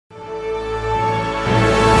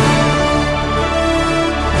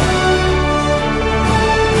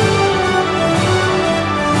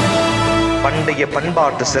தன்னுடைய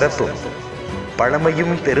பண்பாட்டு சிறப்பும்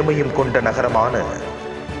பழமையும் பெருமையும் கொண்ட நகரமான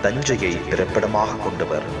தஞ்சையை பிறப்பிடமாக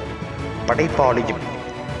கொண்டவர் படைப்பாளியும்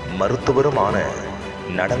மருத்துவருமான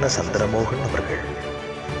நடன சந்திரமோகன் அவர்கள்.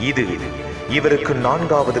 இது இவருக்கு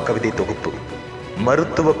 4வது கவிதை தொகுப்பு.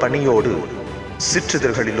 மருத்துவ பணியோடு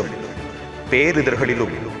சிற்றிதழ்களிலும்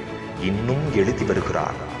பேரிதழ்களிலும் இன்னும் எழுதி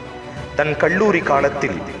வருகிறார். தன் கல்லூரி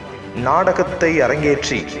காலத்தில் நாடகத்தை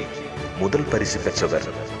அரங்கேற்றி முதல் பரிசு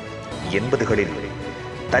பெற்றவர். 80களில்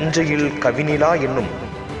தஞ்சையில் கவிநிலா என்னும்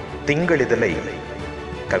திங்களிதழை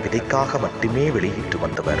கவிதைக்காக மட்டுமே வெளியிட்டு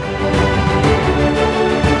வந்தவர்.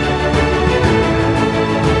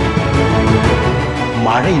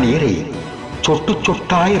 மழை நீரை சொட்டு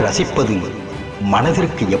சொட்டாய் ரசிப்பது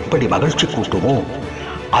மனதிற்கு எப்படி மகிழ்ச்சி கூட்டுமோ,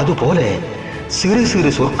 அதுபோல சிறு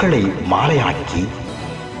சிறு சொற்களை மாலையாக்கி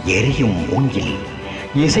எரியும் மூங்கில்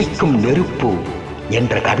இசைக்கும் நெருப்பு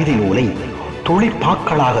என்ற கவிதை நூலை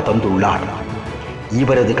தொழிற்பாக்களாக தந்துள்ளார்.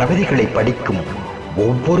 இவரது கவிதைகளை படிக்கும்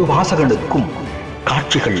ஒவ்வொரு வாசகனுக்கும்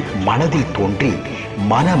காட்சிகள் மனதில் தோன்றி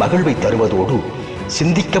மன மகிழ்வை தருவதோடு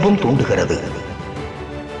சிந்திக்கவும் தூண்டுகிறது.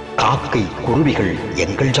 காக்கை குருவிகள்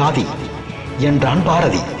எங்கள் ஜாதி என்றான்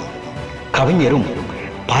பாரதி. கவிஞரும்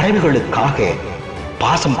பறவைகளுக்காக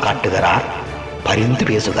பாசம் காட்டுகிறார், பரிந்து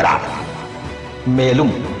பேசுகிறார்.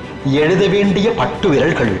 மேலும் எழுத வேண்டிய பட்டு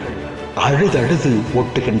விரல்கள் அழுதழுது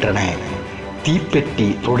ஒட்டுகின்றன தீப்பெட்டி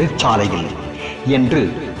தொழிற்சாலையில் என்று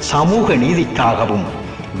சமூக நீதிக்காகவும்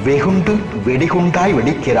வெகுண்டு வெடிகுண்டாய்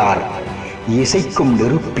வெடிக்கிறார். இசைக்கும்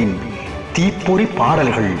நெருப்பின் தீப்பொறி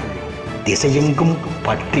பாடல்கள் திசையெங்கும்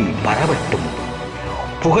பற்றி பரவட்டும்,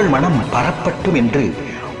 புகழ் மனம் பரப்பட்டும் என்று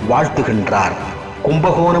வாழ்த்துகின்றார்.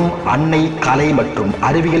 கும்பகோணம் அன்னை கலை மற்றும்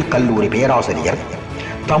அறிவியல் கல்லூரி பேராசிரியர்,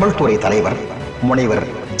 தமிழ்துறை தலைவர் முனைவர்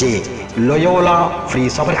ஜே. லொயோலா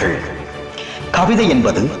ஃப்ரீஸ் அவர்கள். கவிதை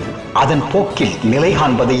என்பது அதன் போக்கில் நிலை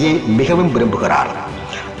காண்பதையே மிகவும் விரும்புகிறார்.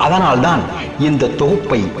 அதனால்தான் இந்த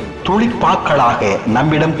தொகுப்பை துளிப்பாக்களாக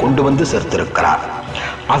நம்மிடம் கொண்டு வந்து சேர்த்திருக்கிறார்.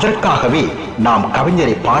 அதற்காகவே நாம்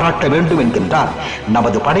கவிஞரை பாராட்ட வேண்டும் என்கின்றார்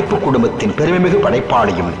நமது படைப்பு குடும்பத்தின் பெருமைமிகு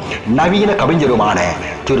படைப்பாளியும் நவீன கவிஞருமான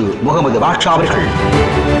திரு முகமது பாட்ஷா அவர்கள்.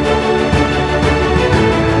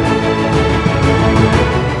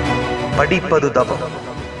 படிப்பது தவம்,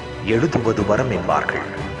 எழுதுவது வரம் என்பார்கள்.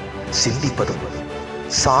 சிந்திப்பதும்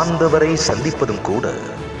சார்ந்தவரை சந்திப்பதும் கூட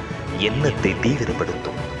எண்ணத்தை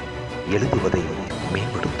தீவிரப்படுத்தும், எழுதுவதை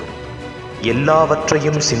மேம்படுத்தும்.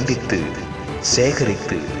 எல்லாவற்றையும் சிந்தித்து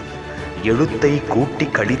சேகரித்து எழுத்தை கூட்டி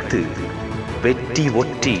கழித்து வெட்டி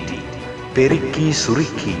ஒற்றி பெருக்கி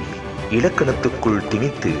சுருக்கி இலக்கணத்துக்குள்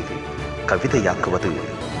திணித்து கவிதையாக்குவது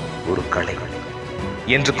ஒரு கலை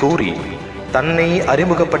என்று கூறி தன்னை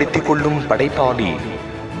அறிமுகப்படுத்திக் கொள்ளும் படைப்பாளி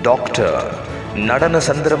டாக்டர் நடன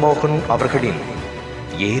சந்திரமோகன் அவர்களின்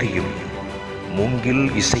ஏரியும் மூங்கில்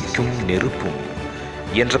இசைக்கும் நெருப்பும்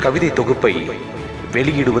என்ற கவிதை தொகுப்பை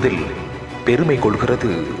வெளியிடுவதில் பெருமை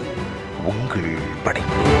கொள்கிறது உங்கள்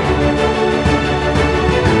படைப்பு.